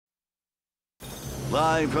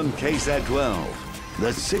Live from KSAT 12,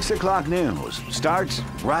 the 6 o'clock news starts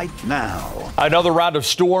right now. Another round of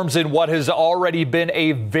storms in what has already been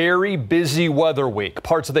a very busy weather week.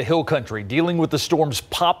 Parts of the hill country dealing with the storms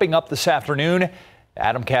popping up this afternoon.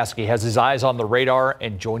 Adam Caskey has his eyes on the radar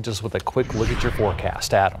and joins us with a quick look at your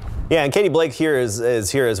forecast. Adam. Yeah, and Katie Blake here is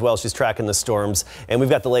here as well. She's tracking the storms, and we've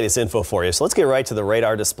got the latest info for you. So let's get right to the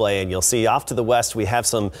radar display, and you'll see off to the west we have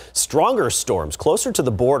some stronger storms closer to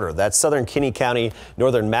the border. That's southern Kinney County,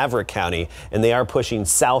 northern Maverick County, and they are pushing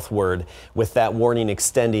southward with that warning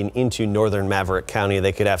extending into northern Maverick County.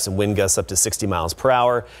 They could have some wind gusts up to 60 miles per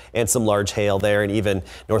hour and some large hail there, and even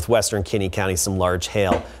northwestern Kinney County, some large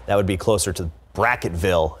hail. That would be closer to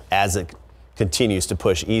Bracketville as it continues to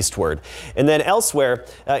push eastward. And then elsewhere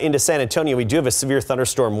into San Antonio, we do have a severe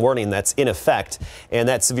thunderstorm warning that's in effect. And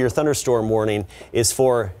that severe thunderstorm warning is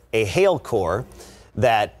for a hail core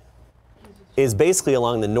that is basically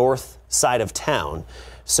along the north side of town.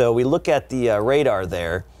 So we look at the radar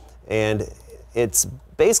there, and it's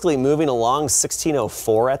basically moving along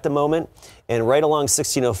 1604 at the moment. And right along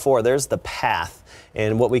 1604, there's the path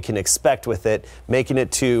and what we can expect with it, making it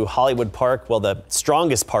to Hollywood Park. Well, the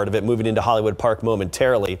strongest part of it moving into Hollywood Park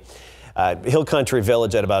momentarily. Hill Country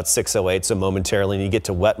Village at about 6:08, so momentarily, and you get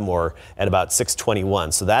to Wetmore at about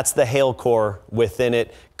 6:21. So that's the hail core within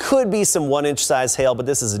it. Could be some 1-inch size hail, but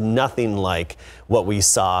this is nothing like what we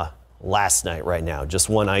saw last night right now. Just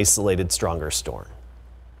one isolated stronger storm.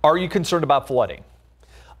 Are you concerned about flooding?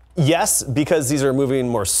 Yes, because these are moving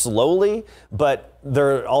more slowly, but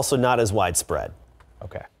they're also not as widespread.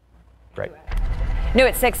 Okay, great. New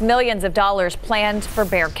at 6, millions of dollars planned for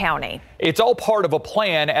Bexar County. It's all part of a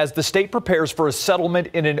plan as the state prepares for a settlement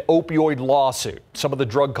in an opioid lawsuit. Some of the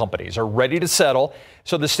drug companies are ready to settle,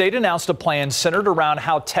 so the state announced a plan centered around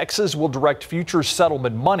how Texas will direct future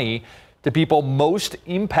settlement money to people most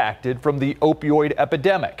impacted from the opioid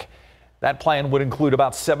epidemic. That plan would include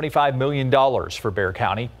about $75 million for Bexar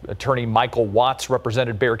County. Attorney Michael Watts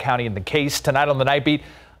represented Bexar County in the case. Tonight on the Night Beat,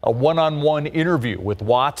 a one-on-one interview with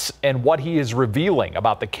Watts and what he is revealing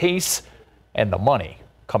about the case and the money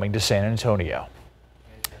coming to San Antonio.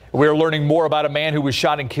 We are learning more about a man who was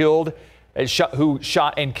shot and killed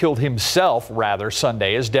himself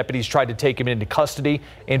Sunday as deputies tried to take him into custody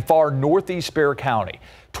in far northeast Bexar County.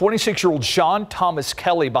 26-year-old Sean Thomas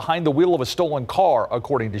Kelly behind the wheel of a stolen car,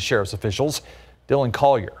 according to sheriff's officials. Dylan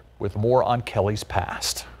Collier with more on Kelly's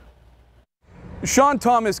past. Sean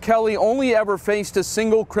Thomas Kelly only ever faced a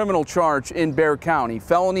single criminal charge in Bexar County,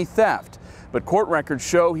 felony theft. But court records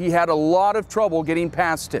show he had a lot of trouble getting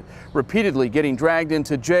past it, repeatedly getting dragged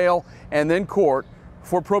into jail and then court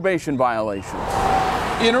for probation violations.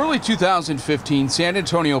 In early 2015, San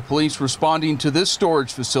Antonio police responding to this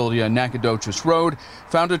storage facility on Nacogdoches Road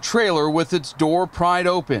found a trailer with its door pried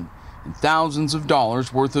open and thousands of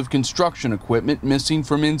dollars worth of construction equipment missing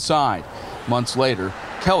from inside. Months later,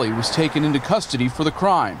 Kelly was taken into custody for the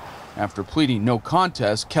crime. After pleading no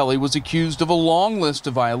contest, Kelly was accused of a long list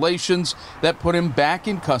of violations that put him back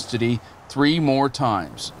in custody 3 more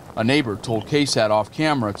times. A neighbor told KSAT off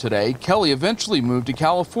camera today Kelly eventually moved to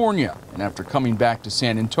California and after coming back to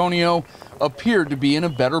San Antonio appeared to be in a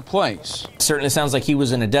better place. Certainly sounds like he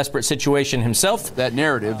was in a desperate situation himself. That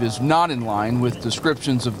narrative is not in line with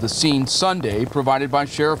descriptions of the scene Sunday provided by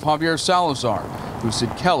Sheriff Javier Salazar, who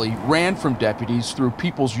said Kelly ran from deputies through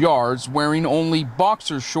people's yards wearing only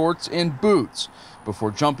boxer shorts and boots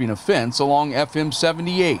before jumping a fence along FM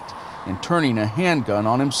 78 and turning a handgun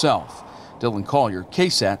on himself. Dylan Collier,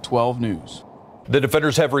 KSAT 12 News. The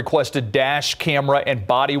defenders have requested dash camera and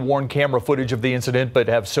body-worn camera footage of the incident, but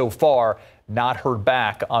have so far not heard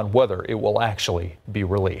back on whether it will actually be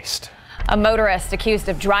released. A motorist accused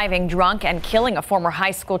of driving drunk and killing a former high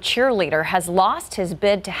school cheerleader has lost his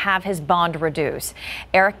bid to have his bond reduced.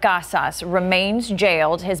 Eric Casas remains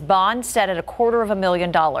jailed, his bond set at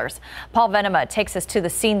 $250,000. Paul Venema takes us to the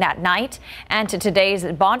scene that night and to today's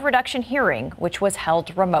bond reduction hearing, which was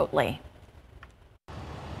held remotely.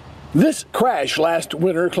 This crash last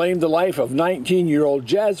winter claimed the life of 19-year-old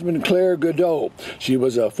Jasmine Claire Godot. She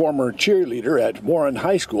was a former cheerleader at Warren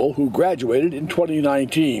High School who graduated in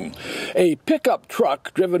 2019. A pickup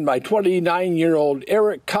truck driven by 29-year-old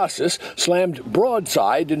Eric Casas slammed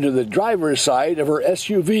broadside into the driver's side of her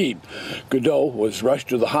SUV. Godot was rushed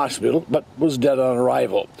to the hospital but was dead on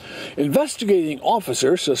arrival. Investigating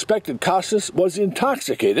officers suspected Casas was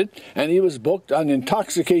intoxicated and he was booked on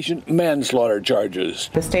intoxication manslaughter charges.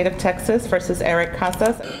 The state of Texas versus Eric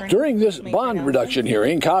Casas. During this bond reduction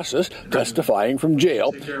hearing, Casas, testifying from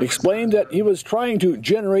jail, explained that he was trying to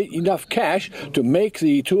generate enough cash to make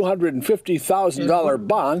the $250,000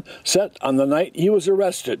 bond set on the night he was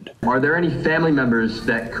arrested. Are there any family members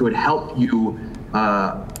that could help you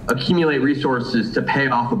accumulate resources to pay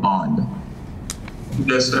off a bond?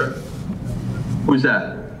 Yes, sir. Who's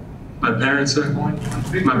that? My parents, sir.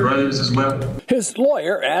 My brothers as well. His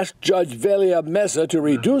lawyer asked Judge Velia Mesa to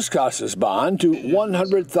reduce Casas' bond to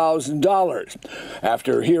 $100,000.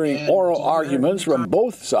 After hearing oral arguments from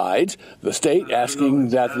both sides, the state asking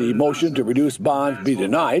that the motion to reduce bond be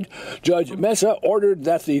denied, Judge Mesa ordered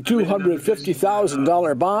that the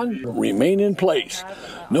 $250,000 bond remain in place.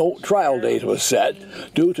 No trial date was set.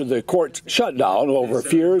 Due to the court's shutdown over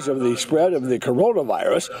fears of the spread of the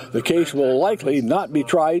coronavirus, the case will likely not be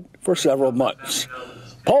tried for several months.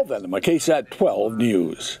 Paul Venom, KSAT 12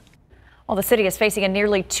 News. Well, the city is facing a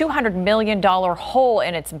nearly $200 million hole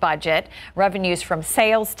in its budget. Revenues from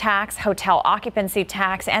sales tax, hotel occupancy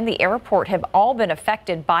tax, and the airport have all been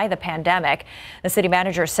affected by the pandemic. The city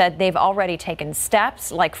manager said they've already taken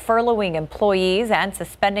steps like furloughing employees and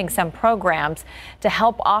suspending some programs to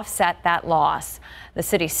help offset that loss. The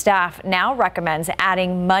city staff now recommends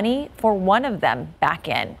adding money for one of them back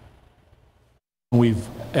in. We've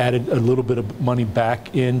added a little bit of money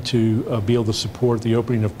back in to be able to support the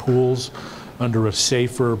opening of pools under a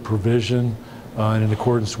safer provision and in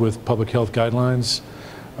accordance with public health guidelines,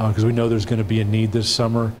 because we know there's going to be a need this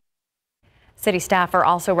summer. City staff are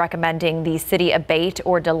also recommending the city abate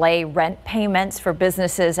or delay rent payments for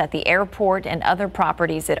businesses at the airport and other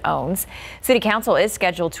properties it owns. City Council is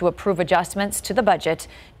scheduled to approve adjustments to the budget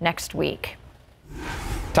next week.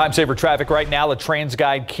 Time saver traffic right now. The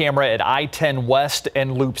TransGuide camera at I-10 West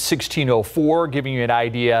and Loop 1604 giving you an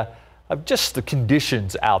idea of just the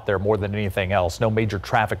conditions out there more than anything else. No major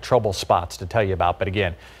traffic trouble spots to tell you about. But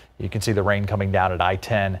again, you can see the rain coming down at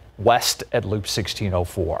I-10 West at Loop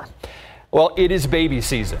 1604. Well, it is baby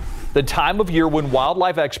season, the time of year when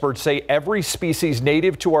wildlife experts say every species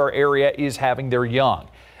native to our area is having their young.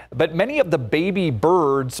 But many of the baby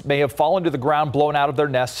birds may have fallen to the ground, blown out of their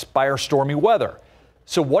nests by our stormy weather.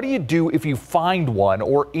 So what do you do if you find one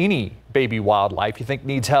or any baby wildlife you think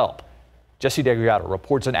needs help? Jesse DeGuiato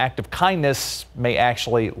reports an act of kindness may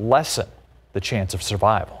actually lessen the chance of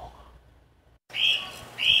survival.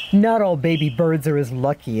 Not all baby birds are as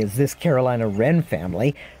lucky as this Carolina wren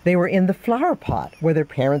family. They were in the flower pot where their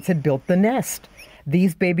parents had built the nest.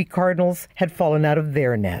 These baby cardinals had fallen out of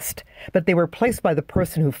their nest, but they were placed by the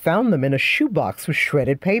person who found them in a shoebox with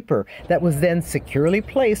shredded paper that was then securely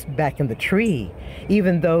placed back in the tree.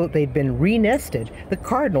 Even though they'd been re-nested, the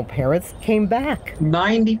cardinal parents came back.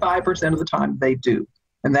 95% of the time they do,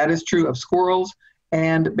 and that is true of squirrels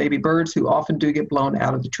and baby birds who often do get blown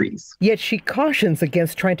out of the trees. Yet she cautions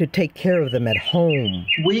against trying to take care of them at home.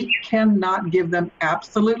 We cannot give them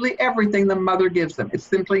absolutely everything the mother gives them. It's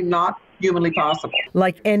simply not humanly possible.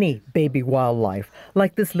 Like any baby wildlife,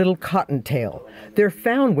 like this little cottontail, they're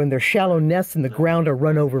found when their shallow nests in the ground are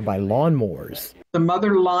run over by lawnmowers. The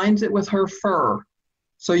mother lines it with her fur,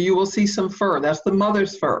 so you will see some fur. That's the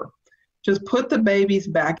mother's fur. Just put the babies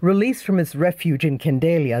back. Released from its refuge in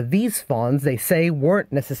Candelia, these fawns, they say,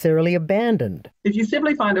 weren't necessarily abandoned. If you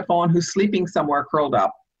simply find a fawn who's sleeping somewhere curled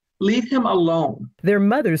up, leave him alone. Their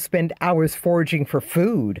mothers spend hours foraging for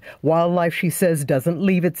food. Wildlife, she says, doesn't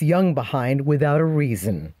leave its young behind without a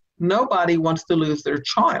reason. Nobody wants to lose their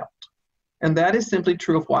child. And that is simply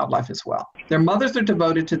true of wildlife as well. Their mothers are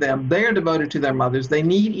devoted to them. They are devoted to their mothers. They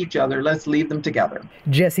need each other. Let's leave them together.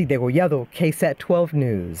 Jesse DeGuiato, KSAT 12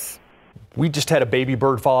 News. We just had a baby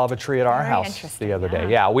bird fall off a tree at our house the other day.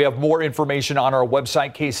 Yeah, we have more information on our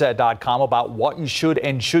website, KSAT.com, about what you should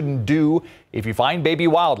and shouldn't do if you find baby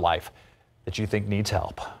wildlife that you think needs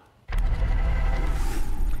help.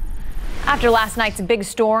 After last night's big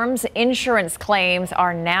storms, insurance claims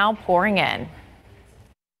are now pouring in.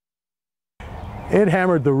 It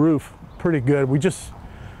hammered the roof pretty good. We just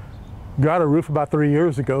got a roof about 3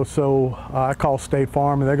 years ago, so I called State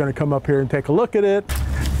Farm and they're going to come up here and take a look at it.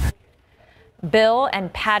 Bill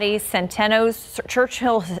and Patty Centeno's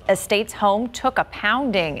Churchill Estates home took a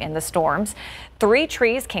pounding in the storms. 3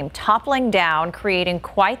 trees came toppling down, creating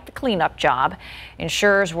quite the cleanup job.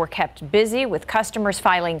 Insurers were kept busy with customers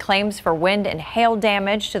filing claims for wind and hail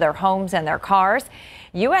damage to their homes and their cars.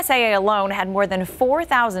 USAA alone had more than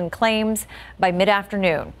 4,000 claims by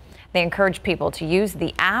mid-afternoon. They encourage people to use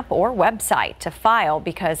the app or website to file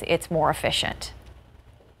because it's more efficient.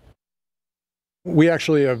 We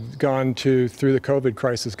actually have gone to, through the COVID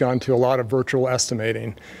crisis, gone to a lot of virtual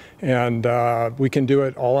estimating. And we can do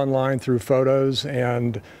it all online through photos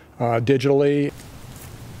and digitally.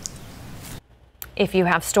 If you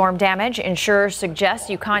have storm damage, insurers suggest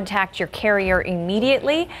you contact your carrier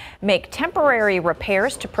immediately, make temporary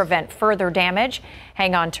repairs to prevent further damage,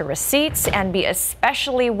 hang on to receipts, and be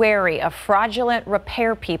especially wary of fraudulent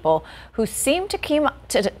repair people who seem to come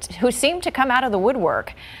out of the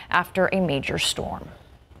woodwork after a major storm.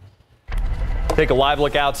 Take a live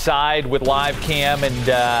look outside with live cam, and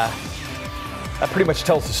that pretty much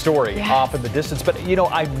tells the story off in the distance. But, you know,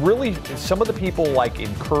 some of the people like in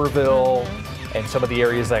Kerrville and some of the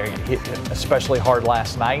areas that hit especially hard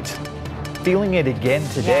last night, feeling it again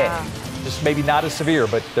today. Just maybe not as severe,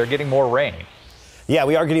 but they're getting more rain. Yeah,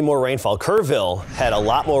 we are getting more rainfall. Kerrville had a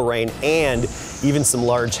lot more rain and even some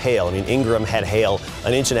large hail. I mean, Ingram had hail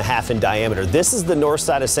 1.5 inches in diameter. This is the north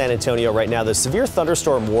side of San Antonio right now. The severe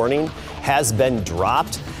thunderstorm warning has been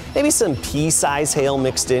dropped. Maybe some pea-size hail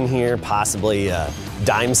mixed in here, possibly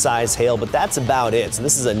dime-size hail, but that's about it. So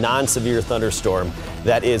this is a non-severe thunderstorm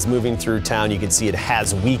that is moving through town. You can see it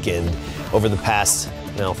has weakened over the past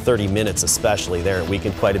 30 minutes, especially there. It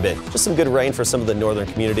weakened quite a bit. Just some good rain for some of the northern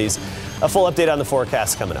communities. A full update on the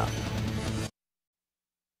forecast coming up.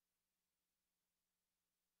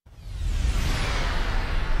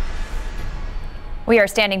 We are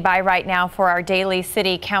standing by right now for our daily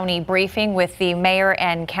city-county briefing with the mayor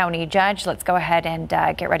and county judge. Let's go ahead and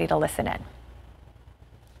get ready to listen in.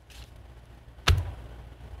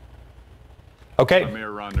 Okay. I'm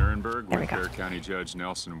Mayor Ron Nirenberg with Bexar County Judge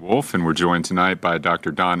Nelson Wolf, and we're joined tonight by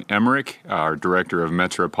Dr. Don Emmerich, our Director of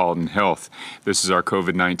Metropolitan Health. This is our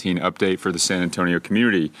COVID-19 update for the San Antonio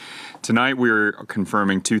community. Tonight, we're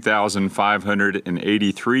confirming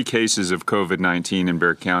 2,583 cases of COVID-19 in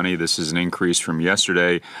Bexar County. This is an increase from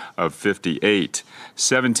yesterday of 58.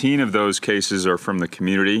 17 of those cases are from the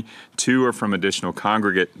community, 2 are from additional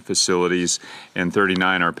congregate facilities, and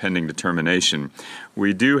 39 are pending determination.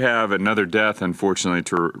 We do have another death, unfortunately,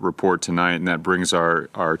 to report tonight, and that brings our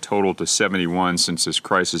total to 71 since this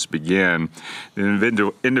crisis began.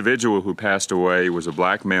 The individual who passed away was a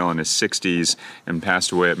black male in his 60s and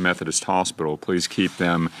passed away at Methodist Hospital. Please keep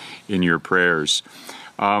them in your prayers.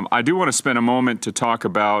 I do want to spend a moment to talk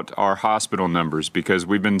about our hospital numbers, because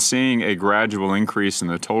we've been seeing a gradual increase in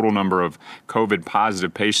the total number of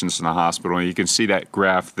COVID-positive patients in the hospital, and you can see that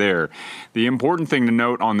graph there. The important thing to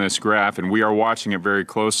note on this graph, and we are watching it very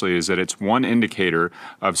closely, is that it's one indicator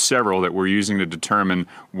of several that we're using to determine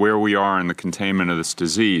where we are in the containment of this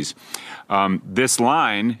disease. This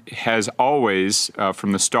line has always,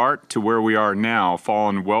 from the start to where we are now,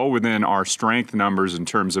 fallen well within our strength numbers in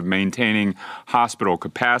terms of maintaining hospital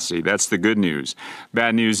capacity. That's the good news.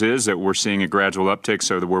 Bad news is that we're seeing a gradual uptick,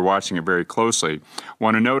 so that we're watching it very closely.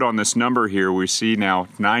 Want to note on this number here, we see now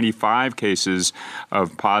 95 cases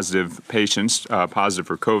of positive patients, positive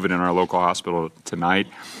for COVID in our local hospital tonight.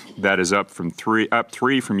 That is up 3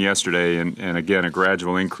 from yesterday, and again, a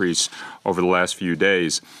gradual increase over the last few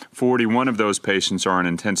days. 41 of those patients are in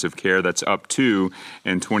intensive care. That's up 2,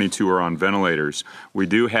 and 22 are on ventilators. We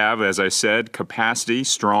do have, as I said, capacity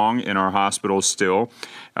strong in our hospitals still.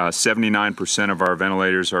 79% of our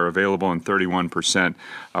ventilators are available, and 31%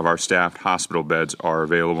 of our staffed hospital beds are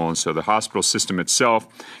available. And so the hospital system itself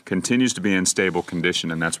continues to be in stable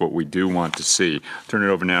condition, and that's what we do want to see. Turn it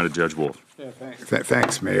over now to Judge Wolf.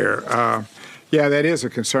 Thanks, Mayor. Yeah, that is a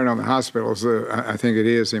concern on the hospitals. I think it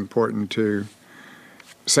is important to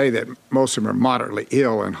say that most of them are moderately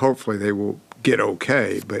ill, and hopefully they will get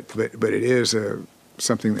okay. But it is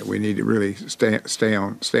something that we need to really stay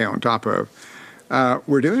on top of.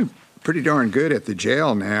 We're doing pretty darn good at the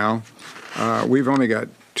jail now. We've only got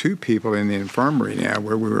 2 people in the infirmary now,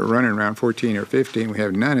 where we were running around 14 or 15. We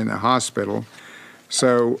have none in the hospital.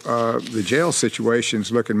 So the jail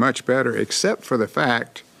situation's looking much better, except for the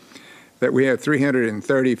fact that we have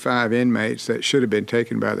 335 inmates that should have been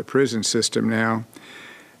taken by the prison system now.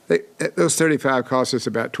 Those 35 cost us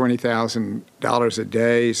about $20,000 a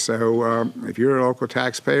day. So if you're a local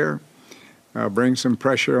taxpayer, bring some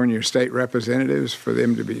pressure on your state representatives for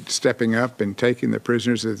them to be stepping up and taking the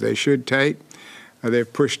prisoners that they should take.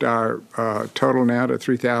 They've pushed our total now to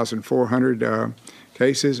 3,400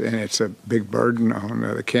 cases, and it's a big burden on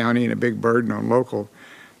the county and a big burden on local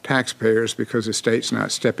taxpayers, because the state's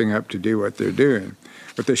not stepping up to do what they're doing,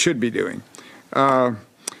 what they should be doing.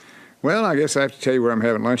 Well, I guess I have to tell you where I'm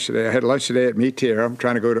having lunch today. I had lunch today at Mi Tierra. I'm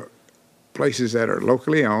trying to go to places that are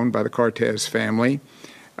locally owned by the Cortez family,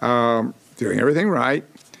 doing everything right.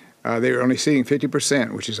 They were only seating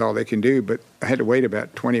 50%, which is all they can do, but I had to wait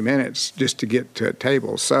about 20 minutes just to get to a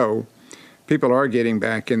table. So people are getting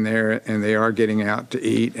back in there, and they are getting out to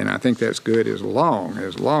eat, and I think that's good as long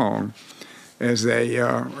as they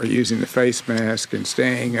are using the face mask and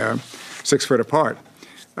staying 6 foot apart.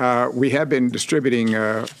 We have been distributing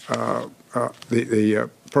the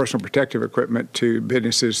personal protective equipment to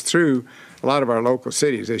businesses through a lot of our local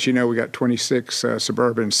cities. As you know, we got 26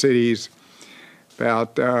 suburban cities,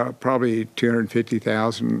 about probably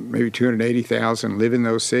 250,000, maybe 280,000 live in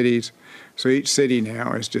those cities. So each city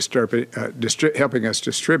now is helping us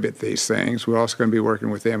distribute these things. We're also going to be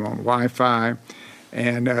working with them on Wi-Fi,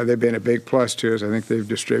 and they've been a big plus to us. I think they've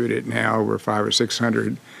distributed now over 500 or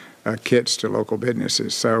 600 kits to local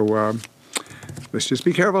businesses. So let's just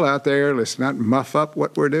be careful out there. Let's not muff up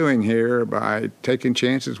what we're doing here by taking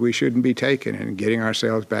chances we shouldn't be taking and getting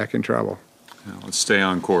ourselves back in trouble. Let's stay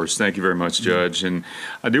on course. Thank you very much, Judge. And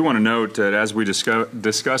I do want to note that as we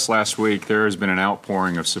discussed last week, there has been an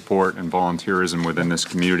outpouring of support and volunteerism within this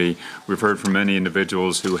community. We've heard from many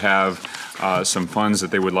individuals who have some funds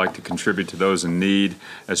that they would like to contribute to those in need,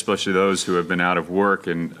 especially those who have been out of work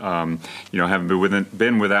and haven't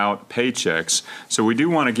been without paychecks. So we do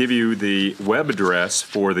want to give you the web address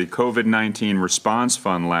for the COVID-19 Response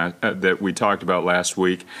Fund that we talked about last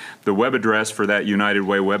week. The web address for that United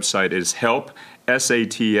Way website is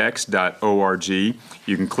help.satx.org. You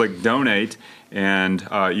can click donate, and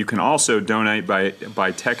you can also donate by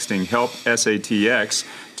texting help SATX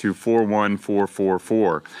to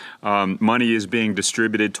 41444. Money is being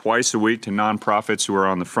distributed twice a week to nonprofits who are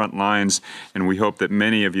on the front lines, and we hope that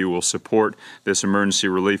many of you will support this emergency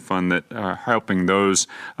relief fund that helping those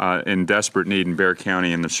in desperate need in Bexar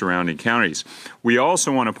County and the surrounding counties. We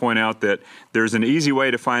also want to point out that there's an easy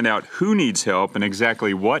way to find out who needs help and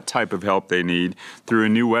exactly what type of help they need through a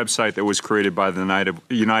new website that was created by the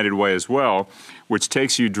United Way as well, which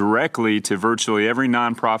takes you directly to virtually every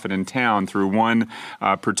nonprofit in town through one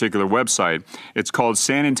particular website. It's called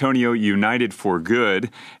San Antonio United for Good,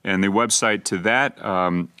 and the website to that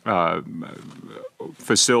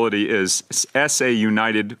facility is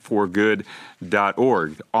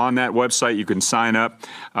saunitedforgood.org. On that website, you can sign up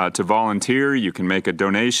to volunteer, you can make a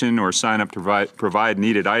donation, or sign up to provide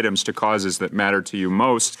needed items to causes that matter to you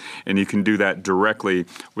most, and you can do that directly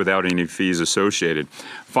without any fees associated.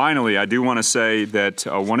 Finally, I do want to say that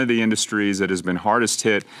one of the industries that has been hardest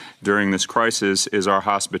hit during this crisis is our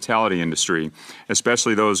hospitality industry,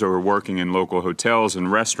 especially those who are working in local hotels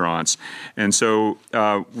and restaurants. And so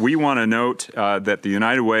we want to note that the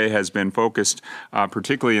United Way has been focused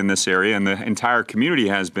particularly in this area, and the entire community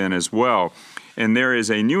has been as well. And there is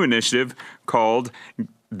a new initiative called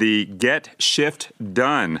the Get Shift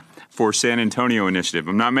Done for San Antonio initiative.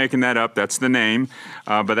 I'm not making that up, that's the name,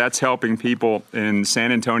 but that's helping people in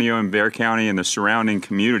San Antonio and Bexar County and the surrounding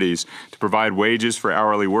communities to provide wages for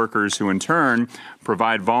hourly workers who in turn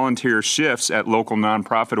provide volunteer shifts at local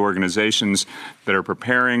nonprofit organizations that are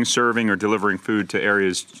preparing, serving, or delivering food to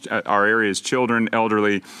our area's children,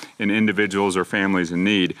 elderly, and individuals or families in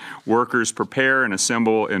need. Workers prepare and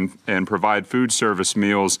assemble and provide food service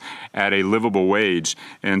meals at a livable wage.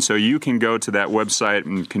 And so you can go to that website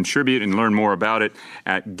and contribute and learn more about it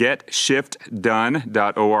at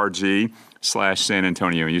getshiftdone.org/San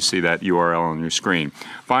Antonio. You see that URL on your screen.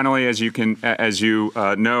 Finally, as you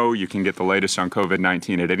know, you can get the latest on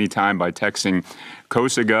COVID-19 at any time by texting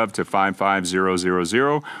KSAT to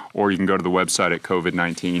 55000, or you can go to the website at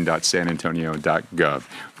covid19.sanantonio.gov.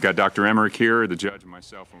 We've got Dr. Emmerich here, the judge, and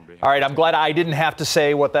myself. All right, I'm glad I didn't have to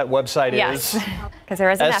say what that website yes. is. Because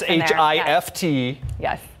there is an F in there. SHIFT.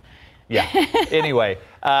 Yes. Yeah. Anyway,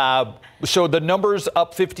 so the numbers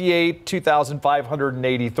up 58,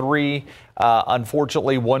 2,583.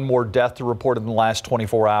 Unfortunately, one more death to report in the last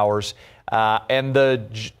 24 hours. And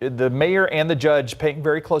the mayor and the judge paying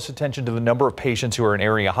very close attention to the number of patients who are in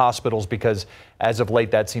area hospitals, because as of late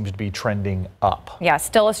that seems to be trending up. Yeah,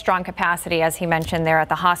 still a strong capacity, as he mentioned there at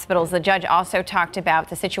the hospitals. The judge also talked about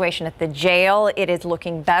the situation at the jail. It is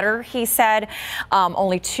looking better, he said.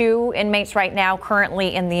 Only 2 inmates right now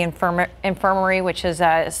currently in the infirmary, which is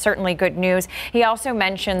certainly good news. He also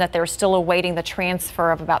mentioned that they're still awaiting the transfer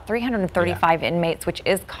of about 335 inmates, which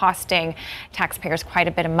is costing taxpayers quite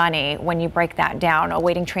a bit of money when you break that down,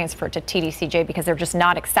 awaiting transfer to TDCJ, because they're just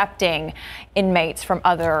not accepting inmates from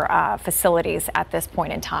other facilities at this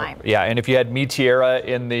point in time. Yeah, and if you had Mi Tierra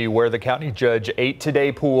in the Where the County Judge Ate Today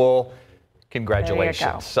pool,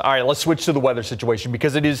 congratulations. All right, let's switch to the weather situation,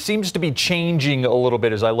 because it seems to be changing a little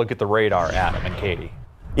bit as I look at the radar, Adam and Katie.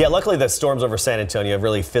 Yeah, luckily the storms over San Antonio have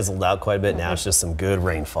really fizzled out quite a bit. Now it's just some good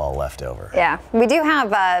rainfall left over. Yeah, we do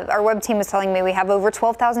have, our web team was telling me we have over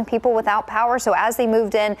 12,000 people without power. So as they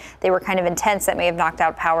moved in, they were kind of intense. That may have knocked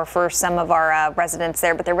out power for some of our residents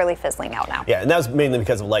there, but they're really fizzling out now. Yeah, and that was mainly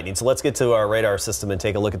because of lightning. So let's get to our radar system and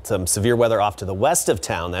take a look at some severe weather off to the west of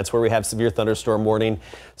town. That's where we have severe thunderstorm warning.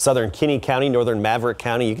 Southern Kinney County, northern Maverick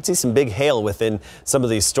County. You can see some big hail within some of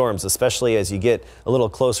these storms, especially as you get a little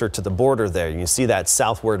closer to the border there. You see that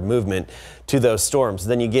southward movement to those storms.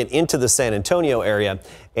 Then you get into the San Antonio area,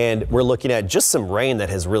 and we're looking at just some rain that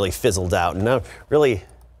has really fizzled out. And really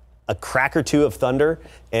a crack or two of thunder,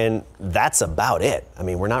 and that's about it. I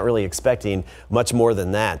mean, we're not really expecting much more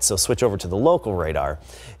than that. So switch over to the local radar,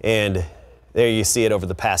 and there you see it over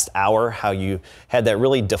the past hour, how you had that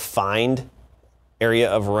really defined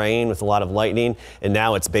area of rain with a lot of lightning, and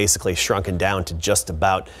now it's basically shrunken down to just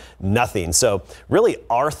about nothing. So really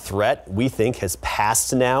our threat, we think, has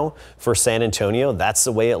passed now for San Antonio. That's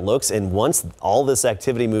the way it looks, and once all this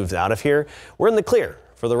activity moves out of here, we're in the clear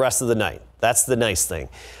for the rest of the night. That's the nice thing.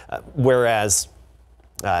 Whereas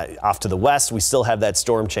off to the west, we still have that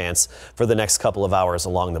storm chance for the next couple of hours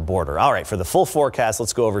along the border. All right, for the full forecast,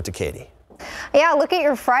 let's go over to Katie. Yeah, look at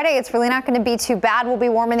your Friday. It's really not going to be too bad. We'll be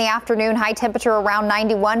warm in the afternoon, high temperature around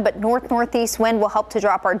 91, but north-northeast wind will help to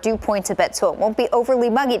drop our dew points a bit, so it won't be overly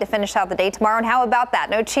muggy to finish out the day tomorrow. And how about that?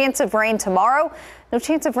 No chance of rain tomorrow. No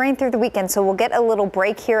chance of rain through the weekend, so we'll get a little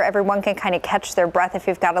break here. Everyone can kind of catch their breath if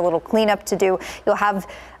you've got a little cleanup to do. You'll have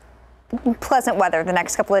pleasant weather the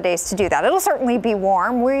next couple of days to do that. It'll certainly be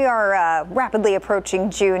warm. We are rapidly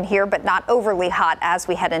approaching June here, but not overly hot as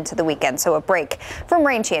we head into the weekend. So a break from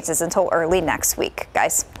rain chances until early next week,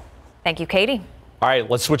 guys. Thank you, Katie. All right,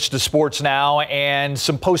 let's switch to sports now, and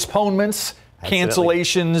some postponements,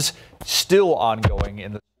 cancellations still ongoing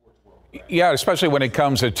in the Yeah, especially when it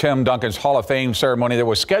comes to Tim Duncan's Hall of Fame ceremony that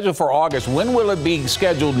was scheduled for August. When will it be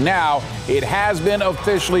scheduled now? It has been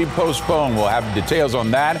officially postponed. We'll have details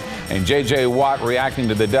on that. And J.J. Watt reacting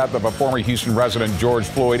to the death of a former Houston resident, George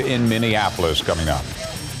Floyd, in Minneapolis, coming up.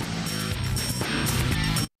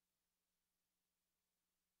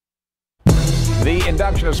 The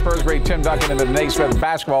induction of Spurs great Tim Duncan into the Naismith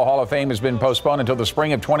Basketball Hall of Fame has been postponed until the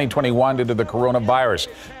spring of 2021 due to the coronavirus.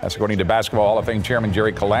 That's according to Basketball Hall of Fame Chairman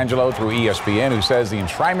Jerry Colangelo through ESPN, who says the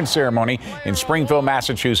enshrinement ceremony in Springfield,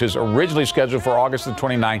 Massachusetts, originally scheduled for August the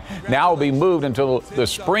 29th, now will be moved until the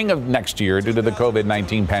spring of next year due to the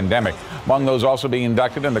COVID-19 pandemic. Among those also being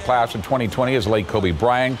inducted in the class of 2020 is late Kobe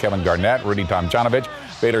Bryant, Kevin Garnett, Rudy Tomjanovich,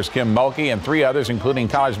 Baylor's Kim Mulkey, and 3 others, including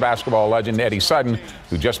college basketball legend Eddie Sutton,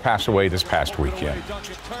 who just passed away this past weekend.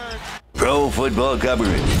 Pro football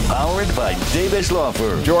coverage, powered by Davis Law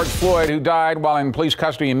Firm. George Floyd, who died while in police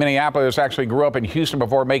custody in Minneapolis, actually grew up in Houston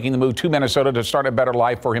before making the move to Minnesota to start a better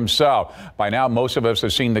life for himself. By now, most of us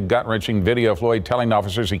have seen the gut-wrenching video of Floyd telling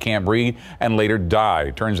officers he can't breathe and later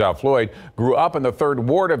died. Turns out Floyd grew up in the 3rd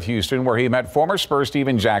Ward of Houston, where he met former Spurs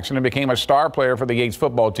Steven Jackson and became a star player for the Yates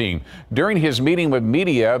football team. During his meeting with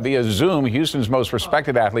media via Zoom, Houston's most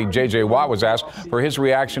respected athlete, J.J. Watt, was asked for his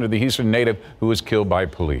reaction to the Houston native who was killed by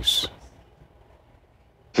police.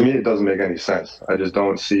 To me, it doesn't make any sense. I just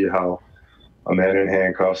don't see how a man in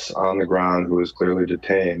handcuffs on the ground who is clearly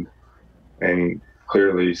detained and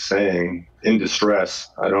clearly saying in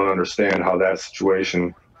distress, I don't understand how that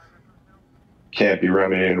situation can't be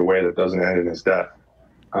remedied in a way that doesn't end in his death.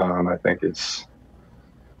 I think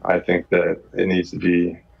that it needs to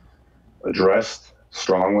be addressed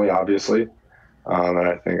strongly, obviously. And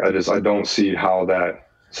I don't see how that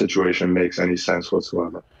situation makes any sense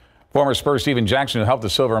whatsoever. Former Spurs Steven Jackson, who helped the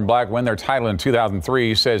Silver and Black win their title in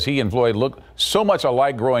 2003, says he and Floyd looked so much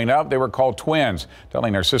alike growing up, they were called twins,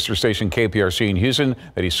 telling their sister station KPRC in Houston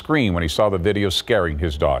that he screamed when he saw the video scaring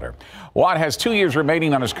his daughter. Watt has 2 years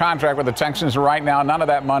remaining on his contract with the Texans. Right now, none of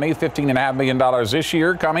that money, $15.5 million this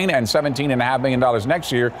year coming and $17.5 million next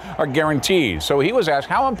year, are guaranteed. So he was asked,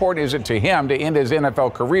 how important is it to him to end his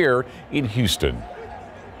NFL career in Houston?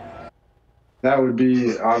 That would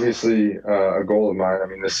be obviously a goal of mine. I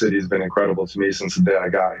mean, this city has been incredible to me since the day I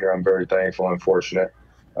got here. I'm very thankful and fortunate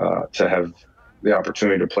to have the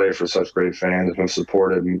opportunity to play for such great fans who have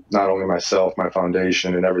supported not only myself, my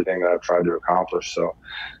foundation, and everything that I've tried to accomplish. So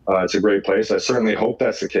it's a great place. I certainly hope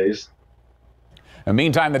that's the case. In the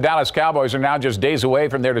meantime, the Dallas Cowboys are now just days away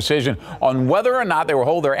from their decision on whether or not they will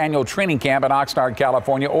hold their annual training camp in Oxnard,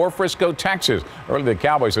 California or Frisco, Texas. Earlier, the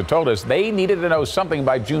Cowboys have told us they needed to know something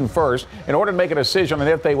by June 1st in order to make a decision on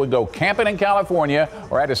if they would go camping in California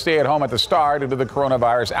or had to stay at home at the Star due to the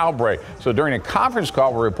coronavirus outbreak. So during a conference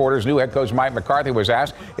call with reporters, new head coach Mike McCarthy was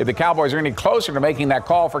asked if the Cowboys are any closer to making that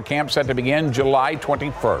call for camp set to begin July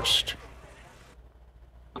 21st.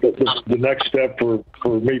 the next step for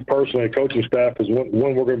me personally and coaching staff is when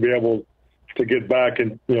we're going to be able to get back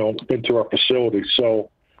into our facility. So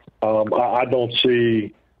I don't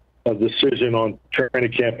see a decision on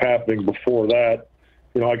training camp happening before that.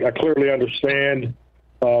 I clearly understand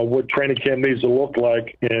what training camp needs to look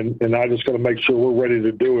like, and I just got to make sure we're ready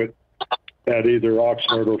to do it at either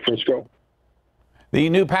Oxnard or Frisco. The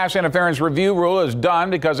new pass interference review rule is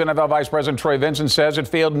done because NFL Vice President Troy Vincent says it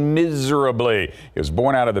failed miserably. It was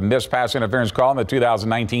born out of the missed pass interference call in the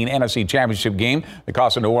 2019 NFC Championship game that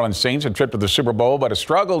cost the New Orleans Saints a trip to the Super Bowl, but has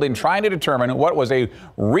struggled in trying to determine what was a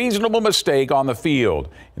reasonable mistake on the field.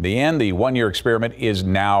 In the end, the one-year experiment is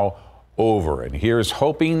now over, and here's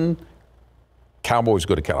hoping Cowboys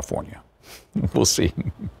go to California. We'll see.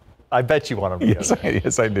 I bet you want to.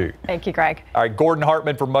 Yes, I do. Thank you, Greg. All right, Gordon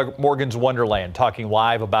Hartman from Morgan's Wonderland talking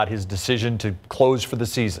live about his decision to close for the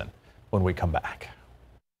season when we come back.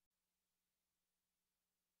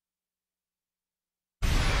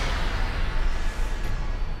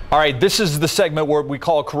 All right, this is the segment where we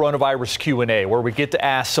call Coronavirus Q&A, where we get to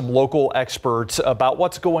ask some local experts about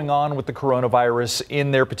what's going on with the coronavirus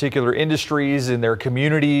in their particular industries, in their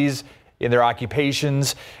communities, in their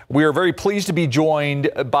occupations. We are very pleased to be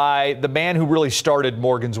joined by the man who really started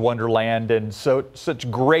Morgan's Wonderland, and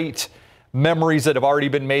such great memories that have already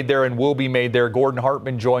been made there and will be made there. Gordon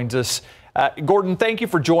Hartman joins us. Gordon, thank you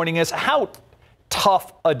for joining us. How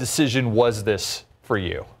tough a decision was this for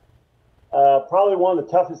you? Probably one of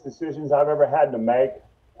the toughest decisions I've ever had to make.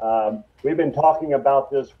 We've been talking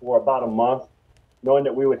about this for about a month, knowing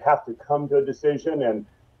that we would have to come to a decision, and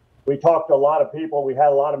we talked to a lot of people, we had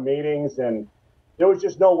a lot of meetings, and there was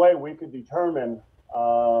just no way we could determine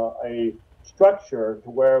a structure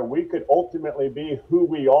to where we could ultimately be who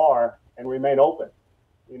we are and remain open.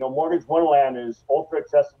 Morgan's Wonderland is ultra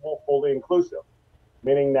accessible, fully inclusive,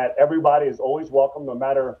 meaning that everybody is always welcome, no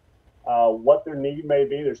matter what their need may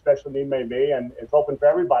be, their special need may be, and it's open for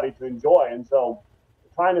everybody to enjoy. And so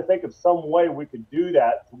trying to think of some way we could do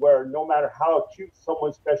that to where no matter how acute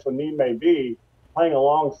someone's special need may be, playing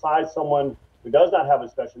alongside someone who does not have a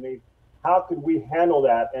special need, how could we handle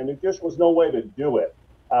that? And there just was no way to do it.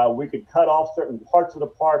 We could cut off certain parts of the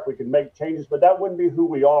park, we could make changes, but that wouldn't be who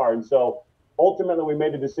we are. And so ultimately we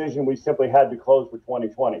made the decision we simply had to close for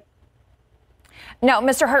 2020. Now,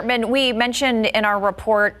 Mr. Hartman, we mentioned in our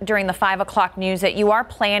report during the 5 o'clock news that you are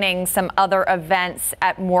planning some other events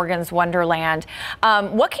at Morgan's Wonderland.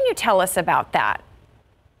 What can you tell us about that?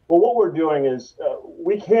 Well, what we're doing is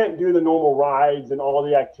we can't do the normal rides and all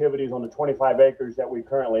the activities on the 25 acres that we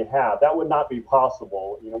currently have. That would not be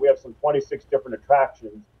possible. We have some 26 different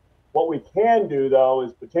attractions. What we can do, though,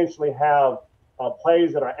 is potentially have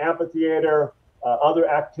plays at our amphitheater, other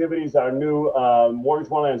activities at our new Morgan's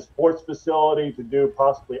Wonderland sports facility to do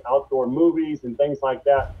possibly outdoor movies and things like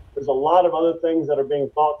that. There's a lot of other things that are being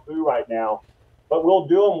thought through right now, but we'll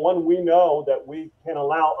do them when we know that we can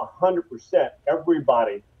allow 100%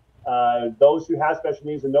 everybody, those who have special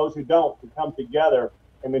needs and those who don't, to come together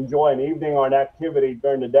and enjoy an evening or an activity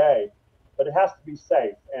during the day. But it has to be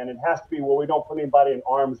safe, and it has to be where we don't put anybody in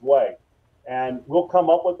harm's way. And we'll come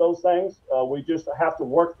up with those things. We just have to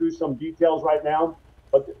work through some details right now.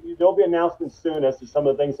 But there'll be announcements soon as to some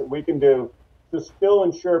of the things that we can do to still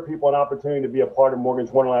ensure people an opportunity to be a part of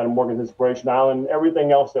Morgan's Wonderland and Morgan's Inspiration Island and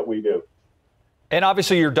everything else that we do. And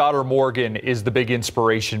obviously your daughter Morgan is the big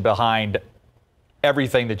inspiration behind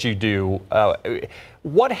everything that you do.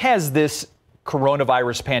 What has this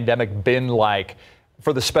coronavirus pandemic been like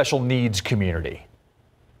for the special needs community?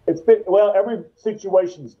 It's been, well, every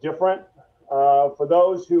situation is different. For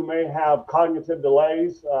those who may have cognitive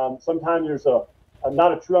delays, sometimes there's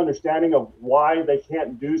not a true understanding of why they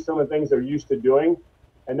can't do some of the things they're used to doing.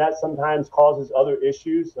 And that sometimes causes other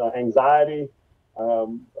issues, anxiety,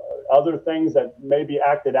 other things that may be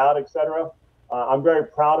acted out, etc. I'm very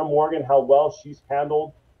proud of Morgan, how well she's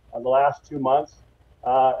handled the last 2 months.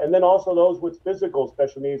 And then also those with physical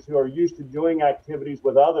special needs who are used to doing activities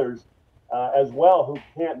with others as well, who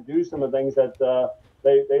can't do some of the things that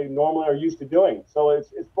they normally are used to doing. So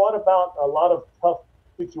it's brought about a lot of tough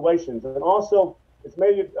situations. And also it's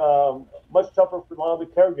made it much tougher for a lot of the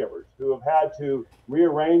caregivers who have had to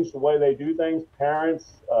rearrange the way they do things,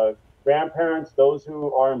 parents, grandparents, those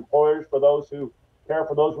who are employers for those who care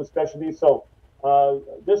for those with special needs. So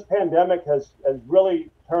this pandemic has really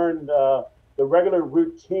turned the regular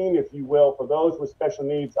routine, if you will, for those with special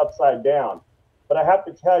needs upside down. But I have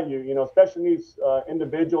to tell you, special needs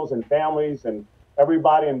individuals and families and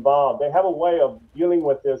everybody involved, they have a way of dealing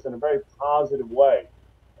with this in a very positive way.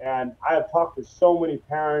 And I have talked to so many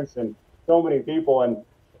parents and so many people, and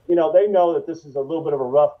they know that this is a little bit of a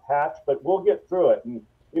rough patch, but we'll get through it. And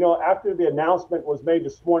after the announcement was made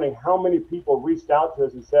this morning, how many people reached out to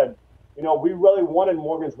us and said, we really wanted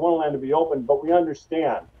Morgan's Wonderland to be open, but we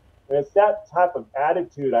understand. And it's that type of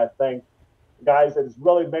attitude, I think, guys, that is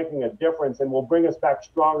really making a difference and will bring us back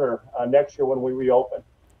stronger next year when we reopen.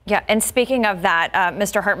 Yeah, and speaking of that,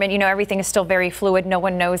 Mr. Hartman, everything is still very fluid. No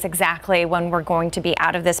one knows exactly when we're going to be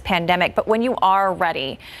out of this pandemic. But when you are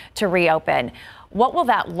ready to reopen, what will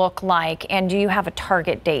that look like? And do you have a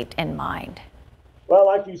target date in mind? Well,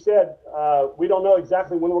 like you said, we don't know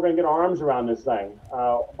exactly when we're going to get our arms around this thing.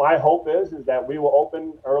 My hope is that we will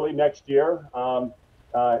open early next year,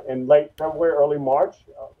 in late February, early March.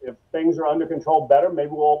 If things are under control better, maybe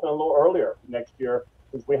we'll open a little earlier next year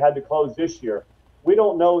since we had to close this year. We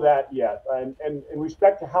don't know that yet. And in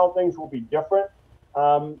respect to how things will be different,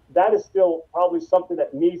 that is still probably something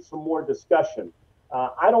that needs some more discussion.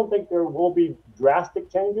 I don't think there will be drastic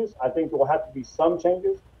changes. I think there will have to be some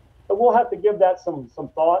changes, but we'll have to give that some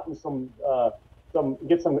thought and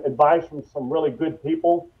get some advice from some really good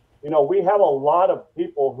people. We have a lot of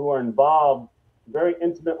people who are involved very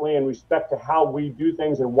intimately in respect to how we do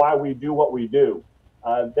things and why we do what we do.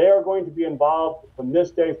 They are going to be involved from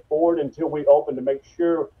this day forward until we open to make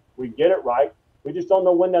sure we get it right. We just don't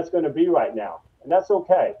know when that's going to be right now. And that's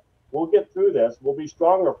okay. We'll get through this. We'll be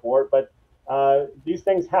stronger for it. But these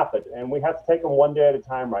things happen, and we have to take them one day at a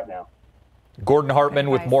time right now. Gordon Hartman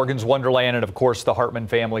with Morgan's Wonderland and, of course, the Hartman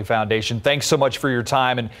Family Foundation. Thanks so much for your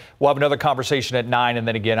time. And we'll have another conversation at 9 and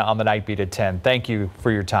then again on the Night Beat at 10. Thank you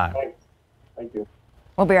for your time. Thanks. Thank you.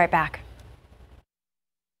 We'll be right back.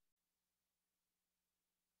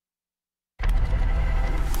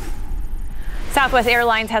 Southwest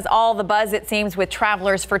Airlines has all the buzz, it seems, with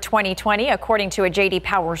travelers for 2020. According to a J.D.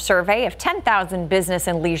 Power survey of 10,000 business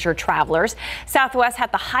and leisure travelers, Southwest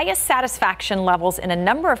had the highest satisfaction levels in a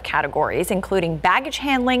number of categories, including baggage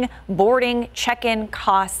handling, boarding, check-in,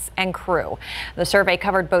 costs, and crew. The survey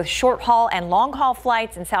covered both short-haul and long-haul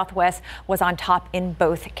flights, and Southwest was on top in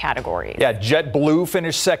both categories. Yeah, JetBlue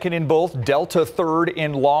finished second in both, Delta third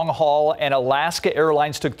in long-haul, and Alaska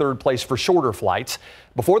Airlines took third place for shorter flights.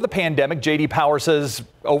 Before the pandemic, J.D. Power says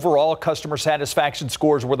overall customer satisfaction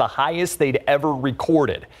scores were the highest they'd ever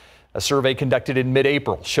recorded. A survey conducted in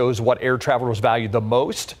mid-April shows what air travelers value the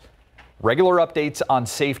most: regular updates on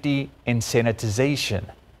safety and sanitization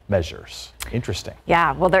measures. Interesting.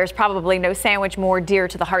 Yeah, well, there's probably no sandwich more dear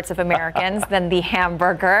to the hearts of Americans than the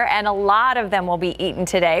hamburger, and a lot of them will be eaten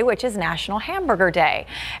today, which is National Hamburger Day.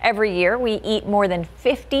 Every year we eat more than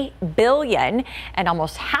 50 billion, and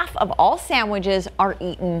almost half of all sandwiches are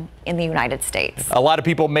eaten in the United States. A lot of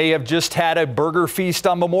people may have just had a burger feast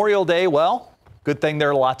on Memorial Day. Well, good thing there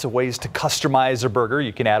are lots of ways to customize a burger.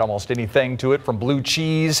 You can add almost anything to it, from blue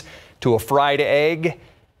cheese to a fried egg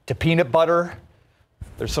to peanut butter.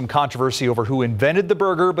 There's some controversy over who invented the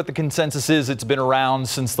burger, but the consensus is it's been around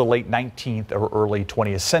since the late 19th or early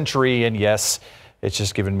 20th century. And yes, it's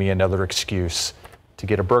just given me another excuse to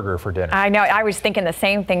get a burger for dinner. I know. I was thinking the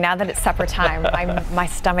same thing. Now that it's supper time, my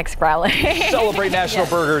stomach's growling. Celebrate National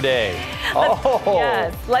Burger Day.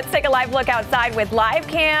 Yes. Let's take a live look outside with live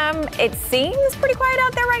cam. It seems pretty quiet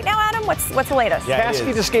out there right now, Adam. What's the latest? Yeah,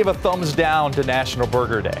 Caskey just gave a thumbs down to National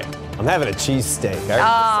Burger Day. I'm having a cheesesteak. Okay.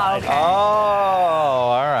 Oh,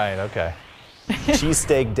 all right. Okay.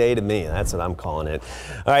 Cheesesteak day to me. That's what I'm calling it.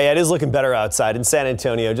 All right, yeah, it is looking better outside. In San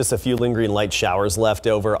Antonio, just a few lingering light showers left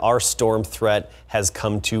over. Our storm threat has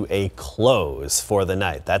come to a close for the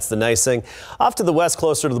night. That's the nice thing. Off to the west,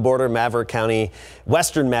 closer to the border, Maverick County,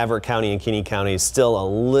 western Maverick County and Kinney County, still a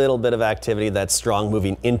little bit of activity that's strong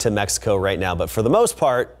moving into Mexico right now. But for the most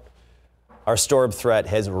part, our storm threat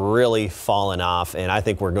has really fallen off, and I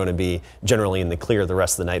think we're going to be generally in the clear the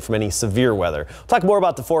rest of the night from any severe weather. We'll talk more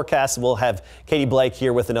about the forecast. We'll have Katie Blake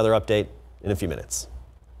here with another update in a few minutes.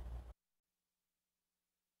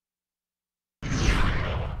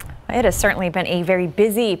 It has certainly been a very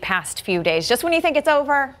busy past few days. Just when you think it's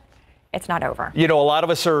over, it's not over. You know, a lot of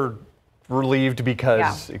us are relieved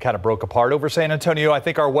because it kind of broke apart over San Antonio. I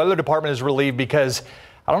think our weather department is relieved because,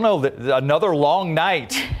 I don't know, another long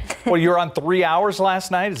night. Well, you were on 3 hours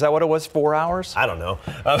last night. Is that what it was? 4 hours? I don't know.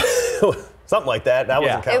 Something like that. That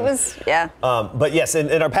wasn't counting. It was, yeah. But yes,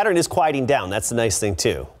 and our pattern is quieting down. That's the nice thing,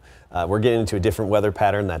 too. We're getting into a different weather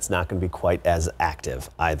pattern that's not going to be quite as active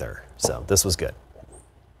either. So this was good.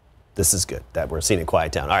 This is good that we're seeing it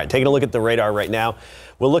quiet down. All right, taking a look at the radar right now.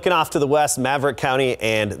 We're looking off to the west, Maverick County,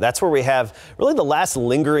 and that's where we have really the last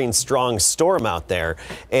lingering strong storm out there.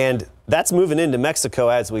 And that's moving into Mexico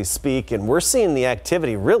as we speak, and we're seeing the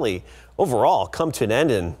activity really overall come to an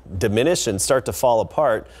end and diminish and start to fall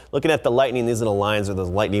apart. Looking at the lightning, these little lines are those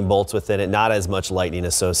lightning bolts within it, not as much lightning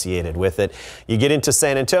associated with it. You get into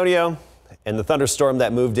San Antonio, and the thunderstorm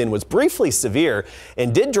that moved in was briefly severe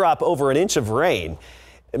and did drop over an inch of rain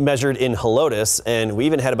measured in Helotes, and we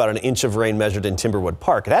even had about an inch of rain measured in Timberwood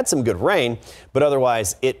Park. It had some good rain, but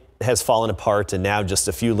otherwise it has fallen apart and now just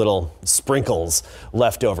a few little sprinkles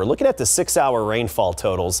left over. Looking at the 6-hour rainfall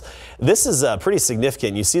totals, this is pretty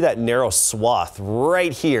significant. You see that narrow swath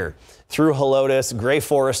right here through Helotes, Gray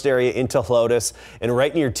Forest area into Helotes, and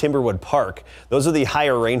right near Timberwood Park. Those are the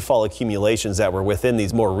higher rainfall accumulations that were within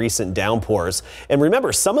these more recent downpours. And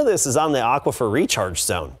remember, some of this is on the aquifer recharge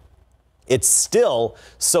zone. It's still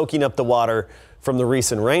soaking up the water from the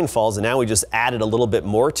recent rainfalls, and now we just added a little bit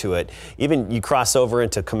more to it. Even you cross over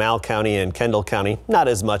into Comal County and Kendall County, not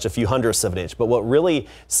as much, a few hundredths of an inch. But what really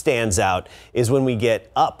stands out is when we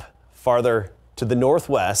get up farther to the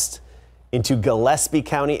northwest into Gillespie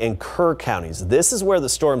County and Kerr counties. This is where the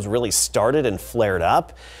storms really started and flared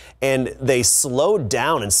up, and they slowed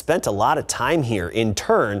down and spent a lot of time here. In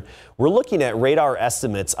turn, we're looking at radar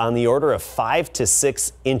estimates on the order of 5 to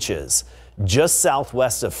 6 inches just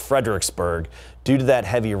southwest of Fredericksburg due to that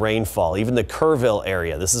heavy rainfall. Even the Kerrville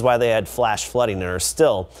area, this is why they had flash flooding and are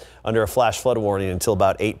still under a flash flood warning until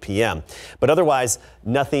about 8 p.m. But otherwise,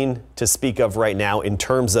 nothing to speak of right now in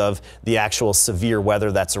terms of the actual severe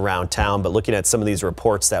weather that's around town. But looking at some of these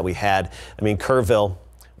reports that we had, I mean, Kerrville,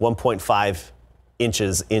 1.5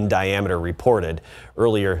 inches in diameter reported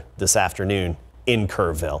earlier this afternoon in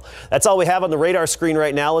Kerrville. That's all we have on the radar screen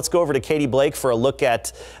right now. Let's go over to Katie Blake for a look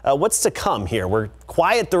at what's to come here. We're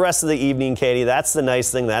quiet the rest of the evening, Katie. That's the nice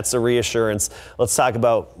thing. That's the reassurance. Let's talk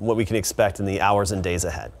about what we can expect in the hours and days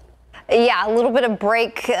ahead. Yeah, a little bit of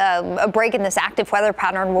a break in this active weather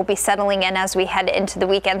pattern will be settling in as we head into the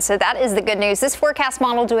weekend. So that is the good news. This forecast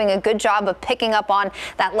model doing a good job of picking up on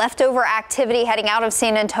that leftover activity heading out of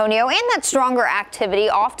San Antonio and that stronger activity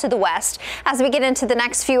off to the west. As we get into the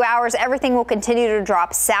next few hours, everything will continue to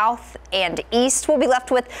drop south and east. We'll be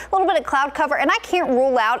left with a little bit of cloud cover, and I can't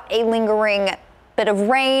rule out a lingering bit of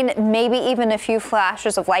rain, maybe even a few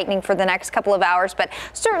flashes of lightning for the next couple of hours. But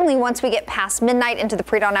certainly once we get past midnight into the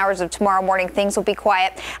pre-dawn hours of tomorrow morning, things will be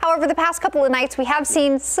quiet. However, the past couple of nights we have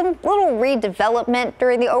seen some little redevelopment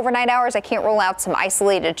during the overnight hours. I can't rule out some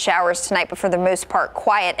isolated showers tonight, but for the most part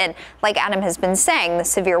quiet. And like Adam has been saying, the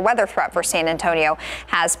severe weather threat for San Antonio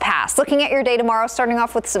has passed. Looking at your day tomorrow, starting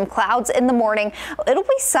off with some clouds in the morning. It'll be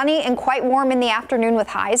sunny and quite warm in the afternoon with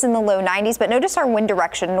highs in the low 90s. But notice our wind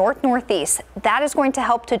direction, north-northeast. That is going to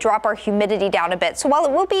help to drop our humidity down a bit. So while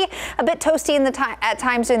it will be a bit toasty at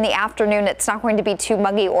times in the afternoon, it's not going to be too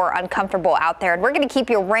muggy or uncomfortable out there. And we're going to keep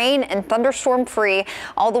you rain and thunderstorm free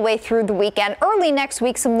all the way through the weekend. Early next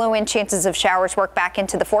week, some low end chances of showers work back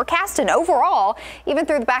into the forecast. And overall, even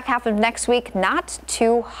through the back half of next week, not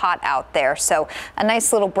too hot out there. So a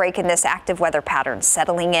nice little break in this active weather pattern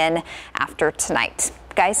settling in after tonight.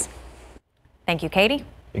 Guys. Thank you, Katie.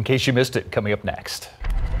 In case you missed it, coming up next.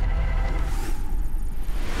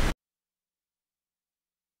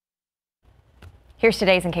 Here's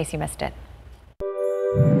today's In Case You Missed It.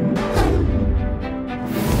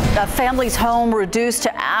 A family's home reduced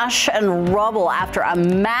to ash and rubble after a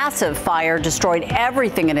massive fire destroyed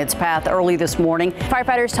everything in its path early this morning.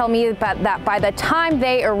 Firefighters tell me that by the time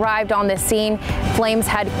they arrived on the scene, flames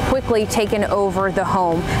had quickly taken over the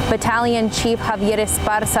home. Battalion Chief Javier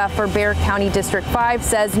Esparza for Bexar County District 5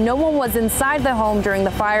 says no one was inside the home during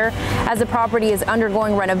the fire as the property is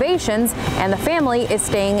undergoing renovations and the family is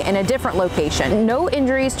staying in a different location. No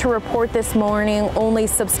injuries to report this morning, only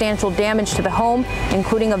substantial damage to the home,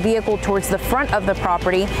 including a vehicle towards the front of the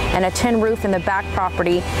property and a tin roof in the back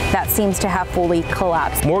property that seems to have fully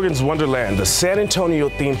collapsed. Morgan's Wonderland, the San Antonio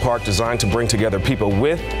theme park designed to bring together people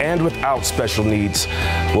with and without special needs,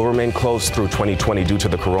 will remain closed through 2020 due to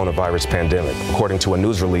the coronavirus pandemic. According to a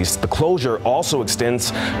news release, the closure also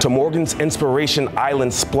extends to Morgan's Inspiration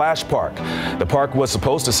Island Splash Park. The park was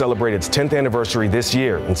supposed to celebrate its 10th anniversary this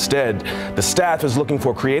year. Instead, the staff is looking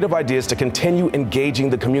for creative ideas to continue engaging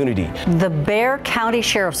the community. The Bexar County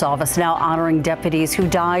Sheriff's Office now honoring deputies who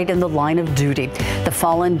died in the line of duty. The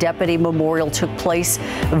fallen deputy memorial took place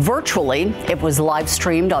virtually. It was live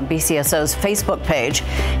streamed on BCSO's Facebook page.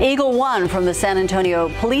 Eagle One from the San Antonio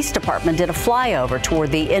Police Department did a flyover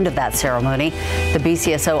toward the end of that ceremony. The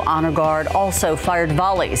BCSO Honor Guard also fired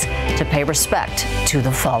volleys to pay respect to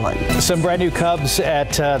the fallen. Some brand new cubs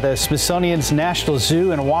at the Smithsonian's National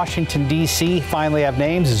Zoo in Washington, D.C. finally have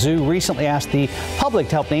names. The zoo recently asked the public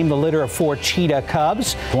to help name the litter of 4 cheetah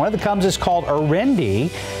cubs. One of the cubs is called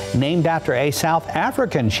Arendi, named after a South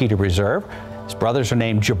African cheetah reserve. His brothers are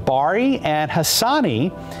named Jabari and Hassani.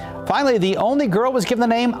 Finally, the only girl was given the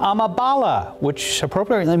name Amabala, which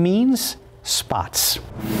appropriately means spots.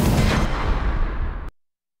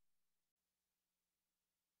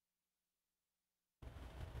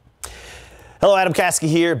 Hello, Adam Caskey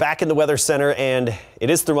here, back in the Weather Center, and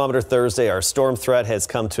it is Thermometer Thursday. Our storm threat has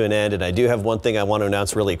come to an end, and I do have one thing I want to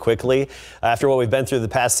announce really quickly. After what we've been through the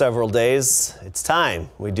past several days, it's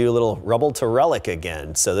time. We do a little rubble to relic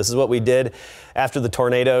again. So this is what we did after the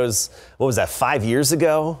tornadoes, what was that, 5 years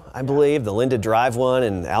ago, I believe, the Linda Drive one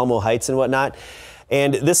and Alamo Heights and whatnot.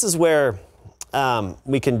 And this is where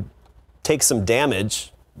we can take some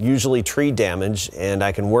damage, usually tree damage, and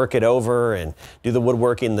I can work it over and do the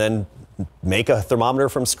woodworking, then make a thermometer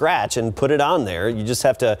from scratch and put it on there. You just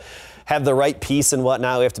have to have the right piece and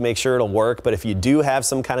whatnot. We have to make sure it'll work. But if you do have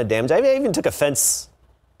some kind of damage, I even took a fence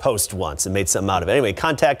post once and made something out of it. Anyway,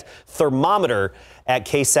 contact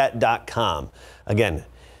thermometer@ksat.com. Again,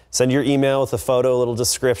 send your email with a photo, a little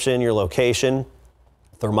description, your location,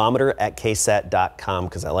 thermometer@ksat.com,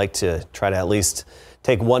 because I like to try to at least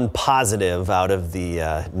take one positive out of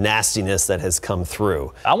the nastiness that has come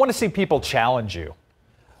through. I want to see people challenge you.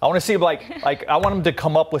 I want to see like I want them to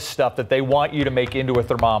come up with stuff that they want you to make into a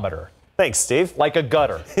thermometer. Thanks, Steve. Like a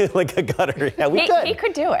gutter. Like a gutter. Yeah, we could. He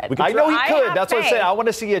could do it. I know he could. That's what I'm saying. I want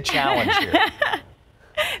to see a challenge here.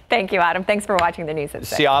 Thank you, Adam. Thanks for watching the news at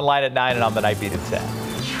 6. See you online at 9 and on the Night Beat at 10.